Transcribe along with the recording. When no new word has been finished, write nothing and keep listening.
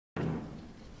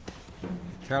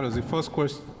Carlos, the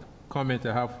first comment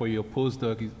I have for your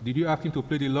postdoc is, did you ask him to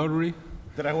play the lottery?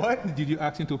 Did I what? Did you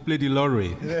ask him to play the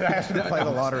lottery? Did I ask him to play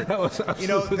the lottery? You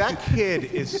know, that kid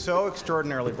is so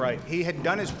extraordinarily bright. He had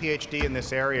done his PhD in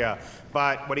this area,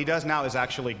 but what he does now is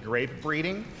actually grape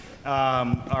breeding.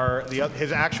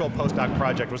 His actual postdoc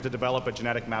project was to develop a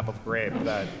genetic map of grape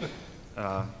that,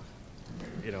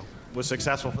 was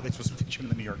successful. This was featured in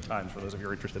the New York Times, for those of you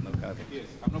who are interested in that. Yes,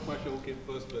 I'm not quite sure who came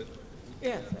first, but...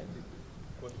 Yes.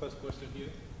 What first question here?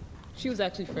 She was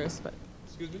actually first, but...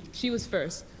 Excuse me? She was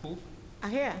first. Who?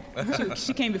 Here.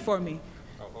 She came before me.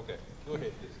 Oh, okay. Go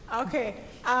ahead, please. Okay,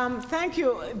 thank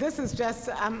you. This is just,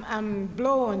 I'm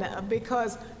blown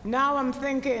because now I'm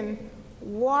thinking,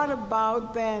 what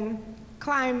about then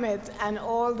climate and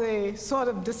all the sort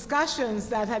of discussions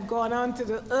that had gone on to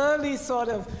the early sort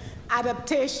of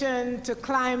adaptation to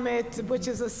climate, which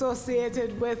is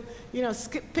associated with,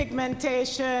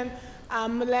 pigmentation,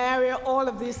 malaria, all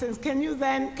of these things. Can you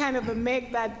then kind of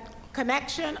make that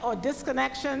connection or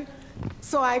disconnection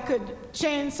so I could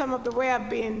change some of the way I've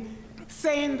been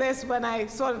saying this when I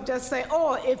sort of just say,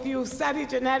 oh, if you study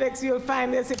genetics, you'll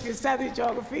find this. If you study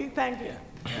geography, thank you.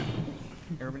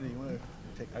 Yeah. Erwin, do you want to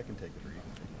take? I can take it, or you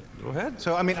can take it. Go ahead.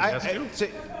 So, I mean,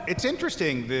 it's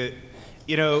interesting that,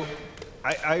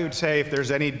 I would say if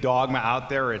there's any dogma out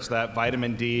there, it's that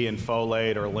vitamin D and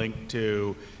folate are linked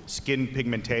to skin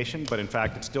pigmentation, but in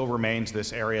fact, it still remains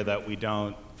this area that we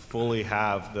don't fully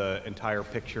have the entire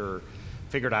picture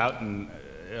figured out. And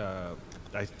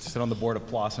I sit on the board of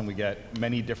PLOS, and we get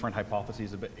many different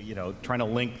hypotheses, trying to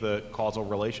link the causal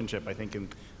relationship. I think in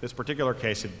this particular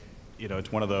case,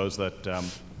 it's one of those that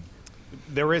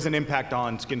there is an impact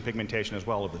on skin pigmentation as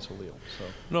well of this allele. So.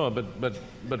 No,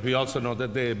 but we also know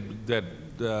that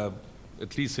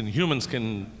at least in human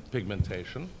skin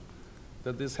pigmentation,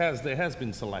 that there has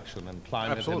been selection, and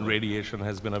climate Absolutely. And radiation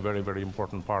has been a very, very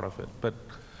important part of it. But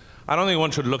I don't think one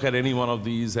should look at any one of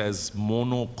these as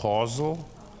monocausal.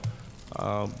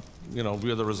 We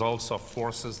are the results of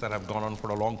forces that have gone on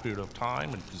for a long period of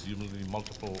time, and presumably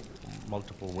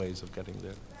multiple ways of getting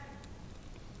there.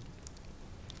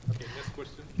 Okay, next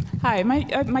question. Hi,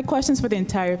 my question's for the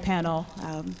entire panel.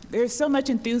 There's so much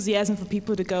enthusiasm for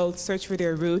people to go search for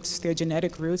their roots, their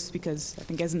genetic roots, because I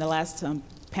think as in the last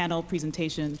panel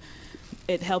presentation,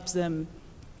 it helps them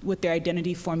with their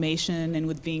identity formation and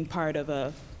with being part of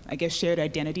a, shared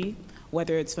identity,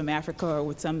 whether it's from Africa or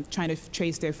with some trying to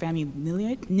trace their family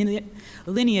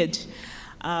lineage.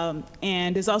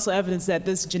 And there's also evidence that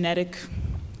this genetic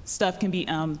stuff can be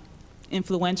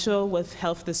influential with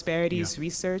health disparities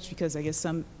research, because I guess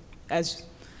as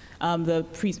the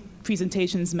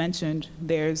presentations mentioned,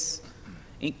 there's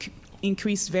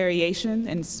increased variation,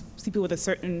 and people with a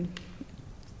certain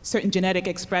genetic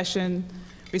expression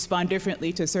respond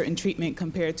differently to a certain treatment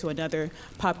compared to another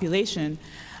population.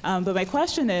 But my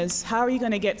question is, how are you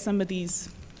going to get some of these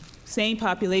same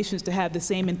populations to have the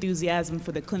same enthusiasm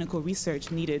for the clinical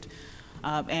research needed?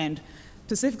 And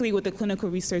specifically with the clinical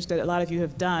research that a lot of you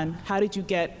have done, how did you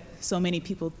get so many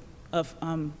people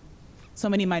so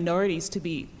many minorities to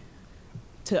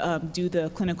do the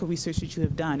clinical research that you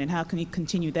have done? And how can you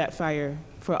continue that fire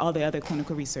for all the other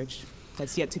clinical research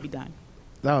that's yet to be done?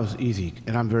 That was easy,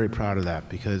 and I'm very proud of that,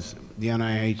 because the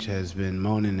NIH has been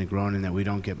moaning and groaning that we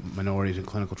don't get minorities in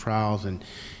clinical trials, and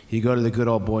you go to the good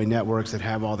old boy networks that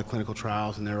have all the clinical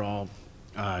trials, and they're all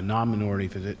non-minority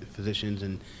physicians,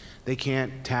 and they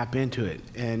can't tap into it.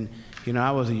 And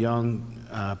I was a young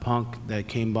punk that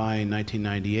came by in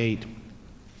 1998,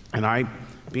 and I,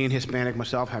 being Hispanic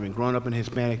myself, having grown up in a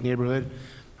Hispanic neighborhood,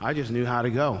 I just knew how to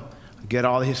go. Get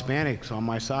all the Hispanics on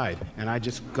my side. And I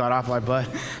just got off my butt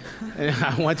and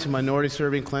I went to minority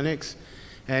serving clinics,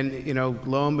 and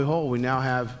lo and behold, we now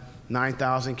have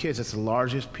 9,000 kids. That's the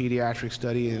largest pediatric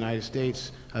study in the United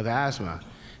States of asthma.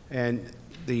 And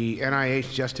the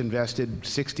NIH just invested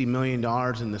 $60 million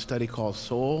in the study called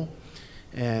SOUL,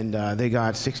 and they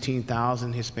got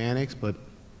 16,000 Hispanics, but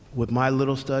with my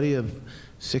little study of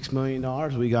 $6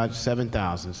 million, we got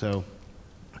 7,000. So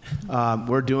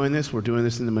we're doing this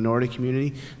in the minority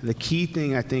community. The key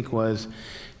thing, I think, was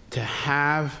to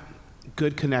have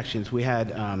good connections. We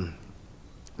had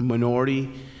minority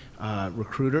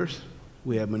recruiters.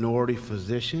 We had minority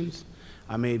physicians.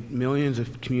 I made millions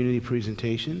of community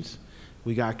presentations.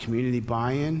 We got community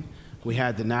buy-in. We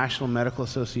had the National Medical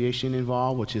Association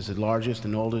involved, which is the largest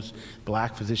and oldest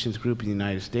black physicians group in the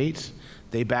United States.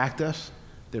 They backed us.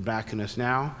 They're backing us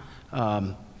now.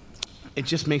 It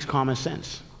just makes common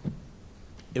sense.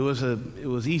 It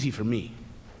was easy for me.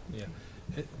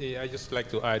 Yeah, I just like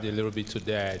to add a little bit to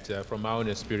that. From my own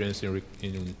experience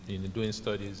in doing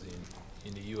studies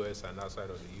in the U.S. and outside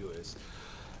of the U.S.,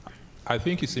 I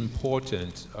think it's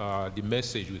important, the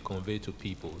message we convey to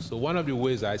people. So one of the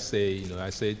ways I say, I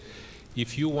said,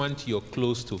 if you want your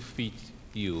clothes to fit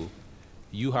you,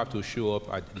 you have to show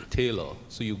up at the tailor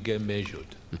so you get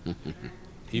measured.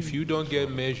 If you don't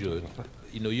get measured,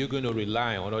 you're going to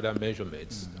rely on other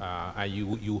measurements, and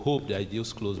you hope that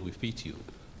those clothes will fit you.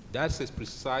 That's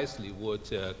precisely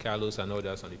what Carlos and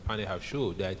others on the panel have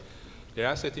showed, that there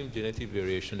are certain genetic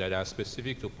variations that are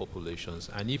specific to populations,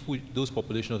 and if those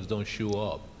populations don't show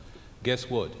up, guess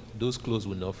what? Those clothes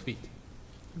will not fit.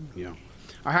 Yeah.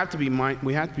 we have to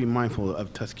be mindful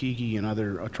of Tuskegee and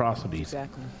other atrocities.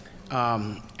 Exactly.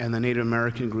 And the Native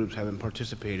American groups haven't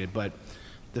participated, but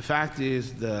the fact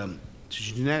is the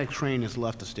genetic train has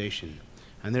left the station,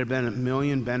 and there have been 1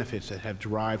 million benefits that have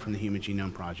derived from the Human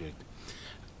Genome Project.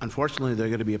 Unfortunately, they're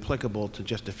going to be applicable to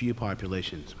just a few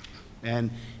populations.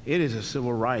 And it is a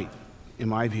civil right, in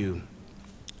my view,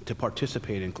 to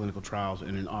participate in clinical trials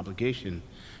and an obligation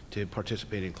to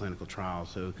participate in clinical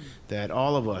trials so that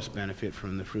all of us benefit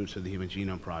from the fruits of the Human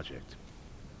Genome Project.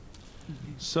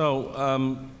 So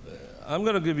I'm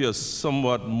going to give you a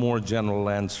somewhat more general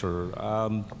answer.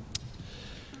 Over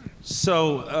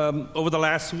the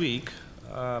last week,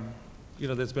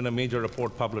 there's been a major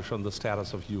report published on the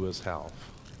status of U.S. health.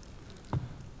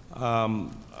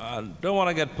 I don't want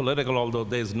to get political, although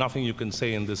there's nothing you can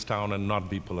say in this town and not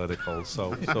be political,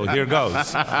 so here goes.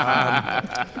 So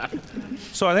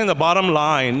I think the bottom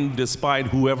line, despite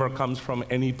whoever comes from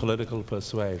any political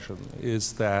persuasion,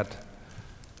 is that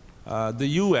the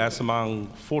U.S., among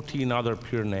 14 other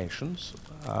peer nations,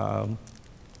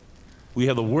 we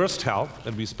have the worst health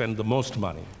and we spend the most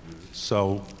money.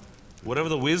 So whatever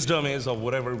the wisdom is of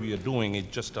whatever we are doing,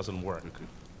 it just doesn't work.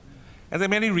 And there are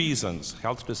many reasons.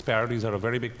 Health disparities are a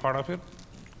very big part of it.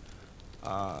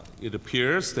 It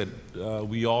appears that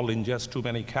we all ingest too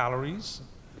many calories.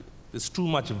 There's too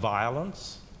much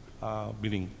violence,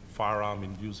 meaning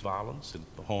firearm-induced violence in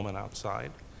the home and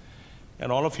outside.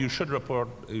 And all of you should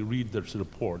read this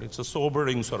report. It's a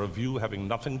sobering sort of view, having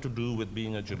nothing to do with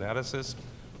being a geneticist,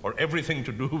 or everything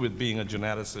to do with being a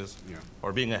geneticist,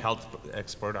 or being a health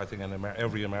expert. I think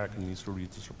every American needs to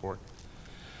read this report.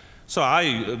 So I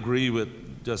agree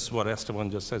with just what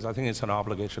Esteban just says. I think it's an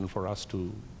obligation for us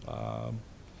to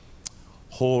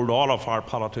hold all of our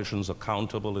politicians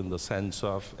accountable in the sense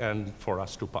of, and for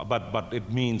us to, but it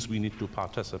means we need to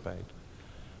participate.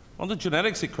 On the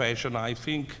genetics equation, I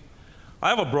think I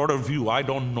have a broader view. I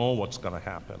don't know what's going to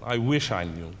happen. I wish I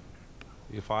knew.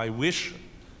 If I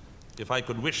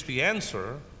could wish the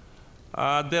answer,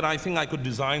 then I think I could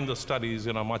design the studies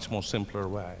in a much more simpler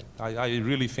way. I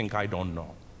really think I don't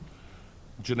know.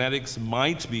 Genetics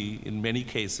might be, in many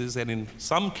cases, and in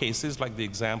some cases, like the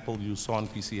example you saw in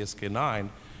PCSK9,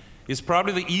 is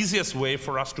probably the easiest way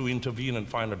for us to intervene and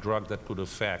find a drug that could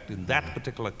affect, in that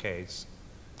particular case,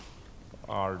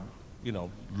 our,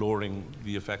 lowering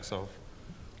the effects of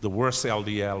the worst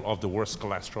LDL, of the worst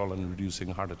cholesterol, and reducing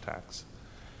heart attacks.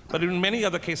 But in many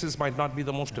other cases, might not be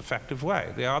the most effective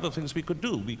way. There are other things we could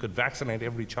do. We could vaccinate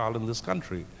every child in this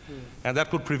country, and that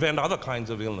could prevent other kinds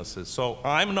of illnesses. So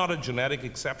I'm not a genetic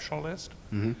exceptionalist.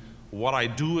 What I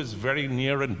do is very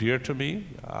near and dear to me,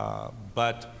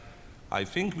 but I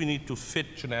think we need to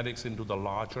fit genetics into the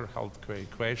larger healthcare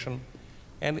equation,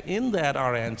 and in that,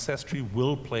 our ancestry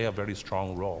will play a very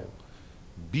strong role,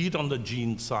 be it on the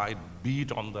gene side, be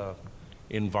it on the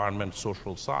environment,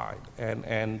 social side.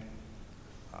 And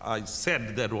I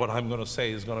said that what I'm going to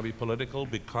say is going to be political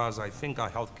because I think our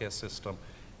healthcare system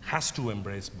has to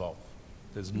embrace both.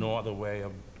 There's no other way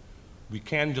of, we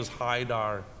can't just hide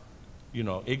our,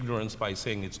 ignorance by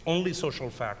saying it's only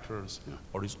social factors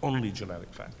or it's only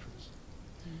genetic factors.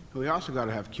 We also got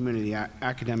to have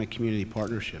academic community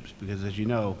partnerships because, as you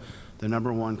know, the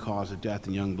 #1 cause of death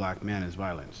in young black men is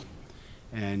violence.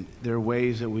 And there are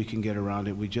ways that we can get around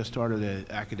it. We just started an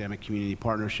academic community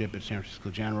partnership at San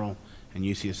Francisco General and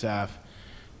UCSF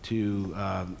to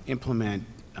implement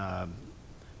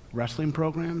wrestling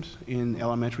programs in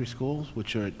elementary schools,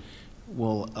 which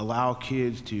will allow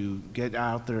kids to get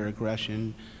out their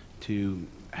aggression, to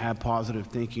have positive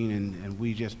thinking, and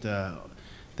we just,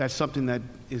 that's something that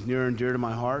is near and dear to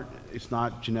my heart. It's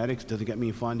not genetics, doesn't get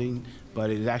me funding, but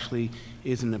it actually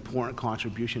is an important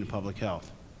contribution to public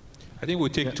health. I think we'll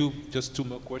take just two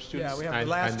more questions. Yeah, we have the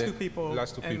last two people,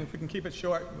 and if we can keep it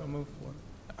short, we'll move forward.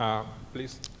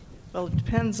 Please. Well, it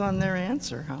depends on their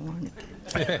answer, how long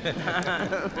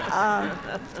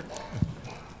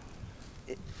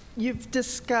You've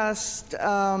discussed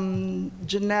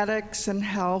genetics and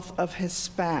health of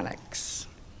Hispanics.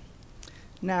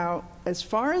 Now, as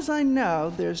far as I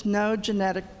know, there's no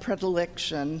genetic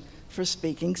predilection for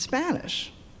speaking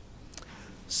Spanish.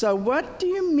 So what do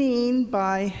you mean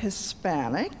by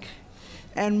Hispanic?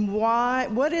 And why,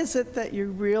 what is it that you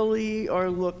really are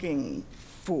looking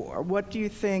for? What do you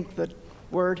think the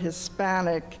word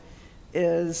Hispanic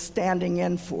is standing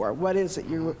in for? What is it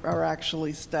you are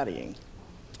actually studying?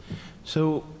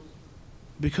 So,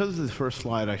 because of the first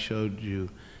slide I showed you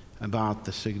about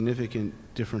the significant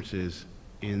differences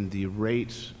in the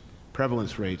rates,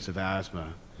 prevalence rates of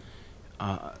asthma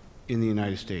in the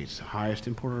United States, highest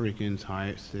in Puerto Ricans,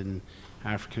 highest in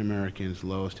African Americans,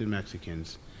 lowest in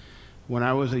Mexicans. When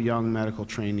I was a young medical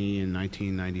trainee in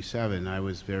 1997, I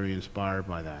was very inspired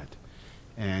by that.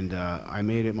 And I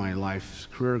made it my life's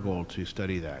career goal to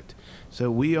study that. So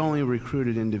we only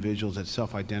recruited individuals that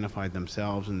self-identified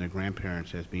themselves and their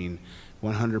grandparents as being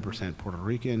 100% Puerto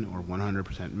Rican or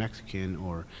 100% Mexican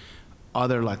or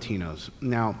other Latinos.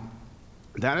 Now,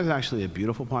 that is actually a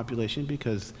beautiful population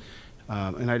because,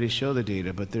 and I didn't show the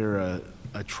data, but they're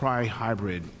a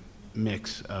tri-hybrid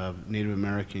mix of Native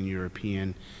American,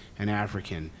 European, and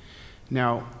African.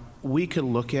 Now, we could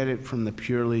look at it from the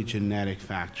purely genetic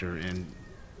factor and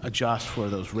adjust for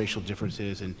those racial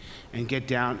differences and get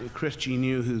down. Chris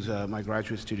Genu, who's my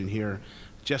graduate student here,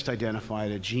 just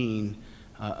identified a gene,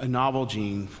 a novel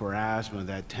gene for asthma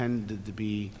that tended to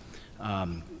be,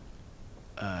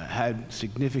 had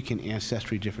significant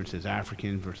ancestry differences,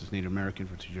 African versus Native American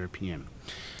versus European.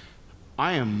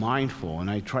 I am mindful, and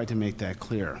I tried to make that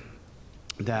clear,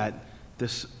 that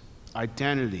this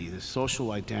identity, the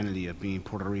social identity of being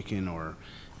Puerto Rican or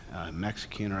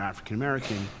Mexican or African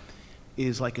American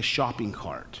is like a shopping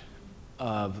cart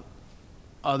of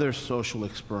other social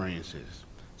experiences.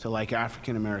 So like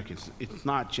African Americans, it's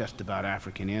not just about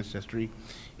African ancestry,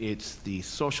 it's the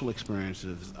social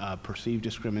experiences of perceived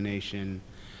discrimination,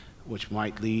 which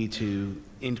might lead to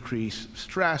increased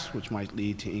stress, which might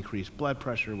lead to increased blood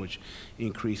pressure, which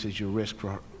increases your risk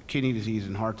for kidney disease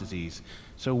and heart disease.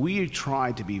 So we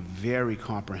tried to be very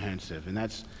comprehensive, and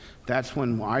that's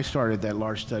when I started that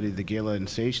large study, the Gala and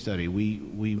Sage study.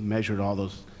 We measured all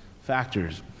those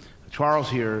factors. Charles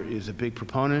here is a big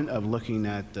proponent of looking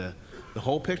at the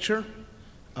whole picture,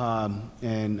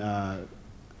 and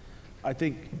I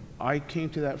think I came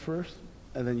to that first,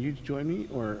 and then you joined me,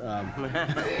 or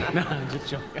no, I'm just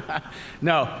joking.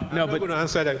 No, I'm not going to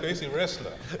answer that because he's a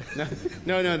wrestler.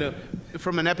 No.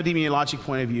 From an epidemiologic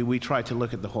point of view, we try to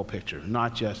look at the whole picture,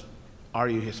 not just are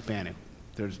you Hispanic.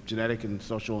 There's genetic and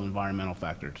social and environmental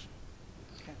factors.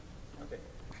 Okay.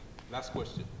 Last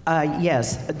question.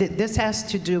 Yes, this has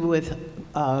to do with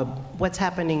what's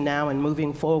happening now and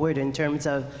moving forward in terms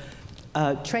of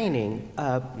training.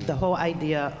 The whole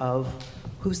idea of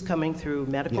who's coming through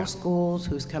medical schools,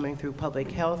 who's coming through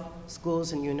public health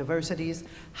schools and universities.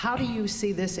 How do you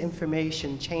see this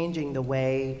information changing the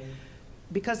way,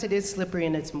 because it is slippery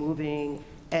and it's moving,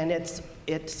 and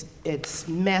it's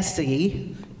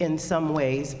messy in some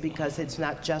ways because it's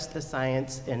not just the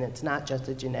science and it's not just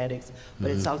the genetics, but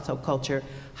it's also culture.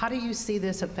 How do you see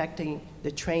this affecting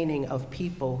the training of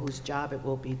people whose job it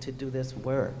will be to do this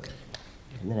work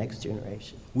in the next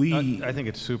generation? I think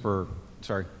it's super,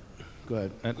 sorry. Go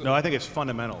ahead. No, I think it's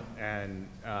fundamental. And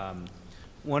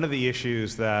one of the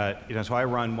issues that, so I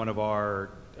run one of our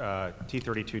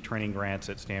T32 training grants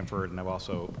at Stanford, and I'm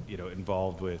also,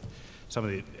 involved with some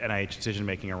of the NIH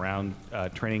decision-making around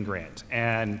training grants.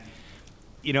 And,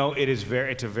 it's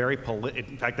a very,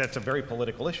 in fact, that's a very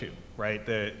political issue, right?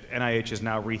 The NIH is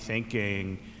now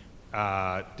rethinking,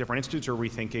 different institutes are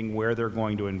rethinking where they're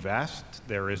going to invest.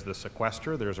 There is the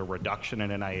sequester, there's a reduction in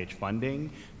NIH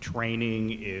funding.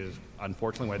 Training is,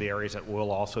 unfortunately, one of the areas that will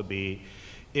also be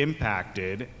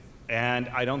impacted. And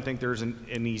I don't think there's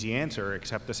an easy answer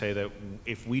except to say that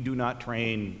if we do not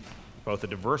train both a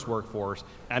diverse workforce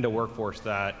and a workforce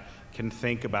that can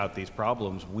think about these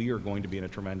problems, we are going to be in a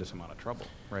tremendous amount of trouble,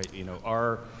 right?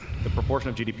 The proportion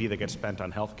of GDP that gets spent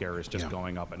on healthcare is just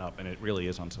going up, and it really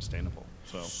is unsustainable.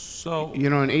 So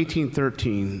in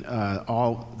 1813,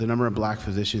 the number of black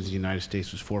physicians in the United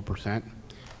States was 4%.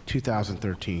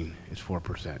 2013 is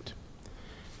 4%.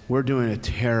 We're doing a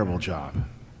terrible job.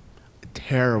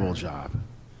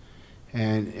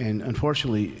 And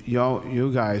unfortunately,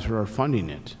 you guys are funding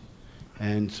it.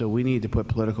 And so we need to put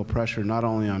political pressure not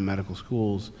only on medical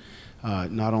schools,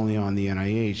 not only on the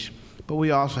NIH, but we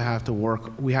also have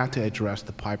to address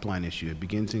the pipeline issue. It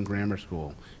begins in grammar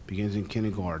school, begins in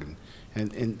kindergarten.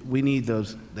 And we need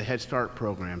the Head Start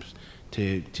programs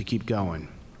to keep going.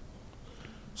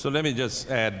 So let me just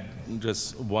add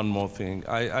just one more thing.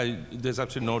 There's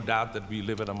absolutely no doubt that we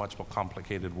live in a much more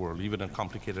complicated world, even a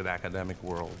complicated academic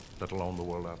world, let alone the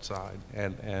world outside.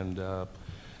 And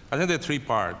I think there are three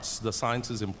parts. The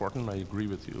science is important, I agree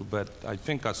with you, but I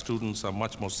think our students are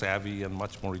much more savvy and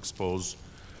much more exposed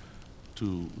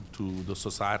to the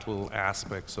societal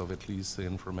aspects of at least the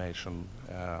information.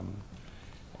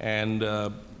 And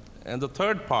the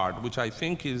third part, which I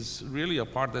think is really a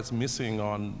part that's missing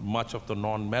on much of the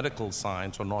non-medical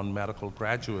science or non-medical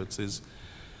graduates, is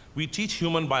we teach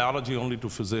human biology only to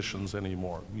physicians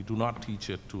anymore. We do not teach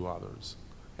it to others.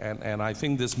 And I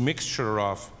think this mixture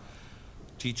of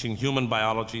teaching human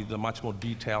biology, the much more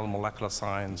detailed molecular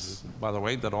science, by the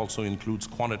way, that also includes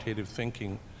quantitative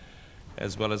thinking,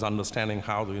 as well as understanding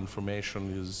how the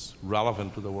information is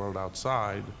relevant to the world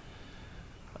outside.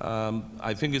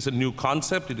 I think it's a new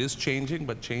concept. It is changing,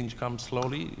 but change comes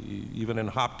slowly. Even in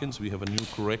Hopkins, we have a new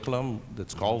curriculum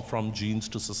that's called From Genes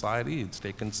to Society. It's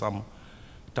taken some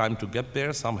time to get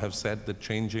there. Some have said that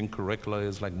changing curricula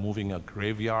is like moving a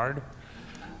graveyard.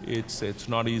 It's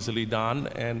not easily done,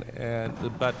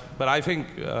 but I think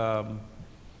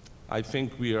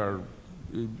we are,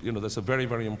 that's a very,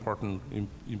 very important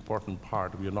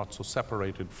part. We are not so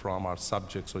separated from our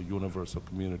subjects or universe or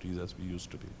communities as we used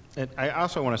to be. And I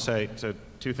also want to say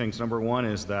two things. Number one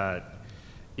is that,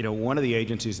 one of the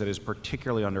agencies that is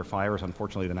particularly under fire is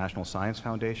unfortunately the National Science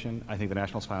Foundation. I think the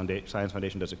National Science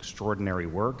Foundation does extraordinary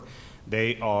work.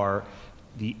 They are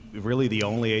really the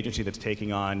only agency that's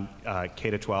taking on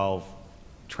K-12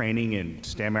 training in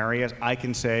STEM areas. I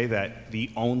can say that the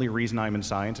only reason I'm in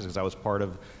science is because I was part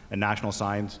of a National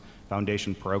Science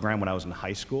Foundation program when I was in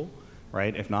high school,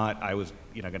 right? If not, I was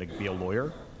going to be a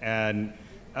lawyer. And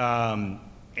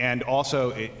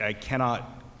also, I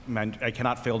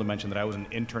cannot fail to mention that I was an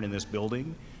intern in this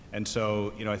building. And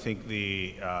so, I think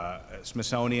the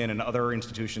Smithsonian and other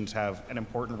institutions have an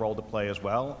important role to play as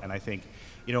well. And I think,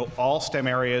 all STEM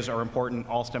areas are important,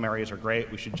 all STEM areas are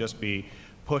great. We should just be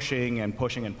pushing and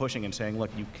pushing and pushing and saying, look,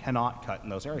 you cannot cut in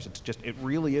those areas. It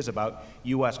really is about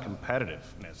US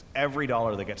competitiveness. Every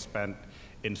dollar that gets spent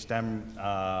in STEM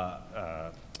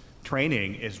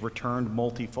training is returned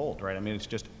multifold, right? I mean, it's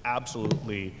just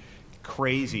absolutely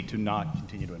crazy to not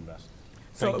continue to invest.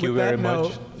 So Thank you very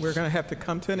much. We're going to have to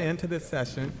come to an end to this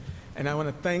session, and I want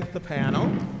to thank the panel.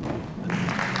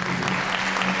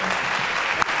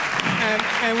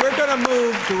 And we're going to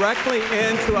move directly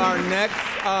into our next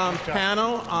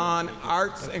panel on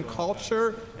arts and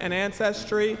culture and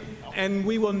ancestry. And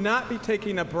we will not be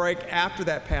taking a break after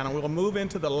that panel. We will move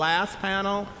into the last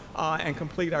panel and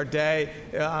complete our day.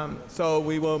 So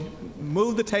we will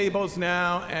move the tables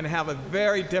now and have a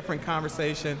very different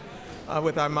conversation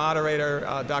with our moderator,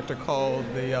 Dr. Cole,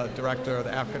 the director of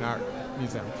the African Art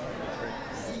Museum.